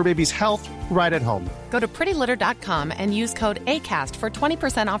on your fur baby's health right at home. Go to prettylitter.com and use code ACAST for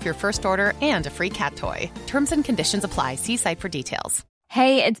 20% off your first order and a free cat toy. Terms and conditions apply. See site for details.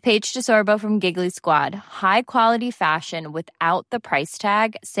 Hey, it's Paige DeSorbo from Giggly Squad. High quality fashion without the price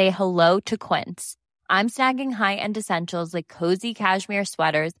tag. Say hello to Quince. I'm snagging high-end essentials like cozy cashmere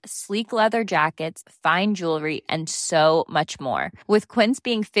sweaters, sleek leather jackets, fine jewelry, and so much more. With Quince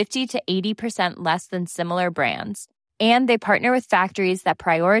being 50 to 80% less than similar brands. And they partner with factories that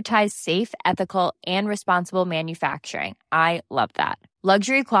prioritize safe, ethical, and responsible manufacturing. I love that.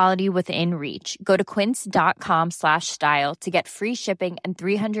 Luxury quality within reach. Go to quince.com/style to get free shipping and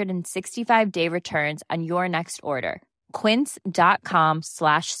 365-day returns on your next order.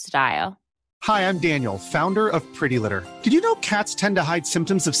 Quince.com/style. Hi, I'm Daniel, founder of Pretty Litter. Did you know cats tend to hide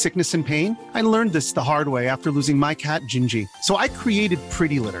symptoms of sickness and pain? I learned this the hard way after losing my cat, Gingy. So I created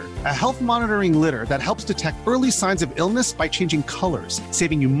Pretty Litter, a health monitoring litter that helps detect early signs of illness by changing colors,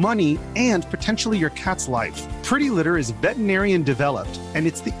 saving you money and potentially your cat's life. Pretty Litter is veterinarian developed, and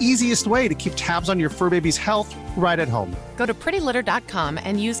it's the easiest way to keep tabs on your fur baby's health right at home. Go to prettylitter.com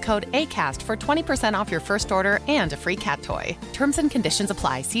and use code ACAST for 20% off your first order and a free cat toy. Terms and conditions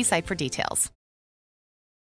apply. See site for details.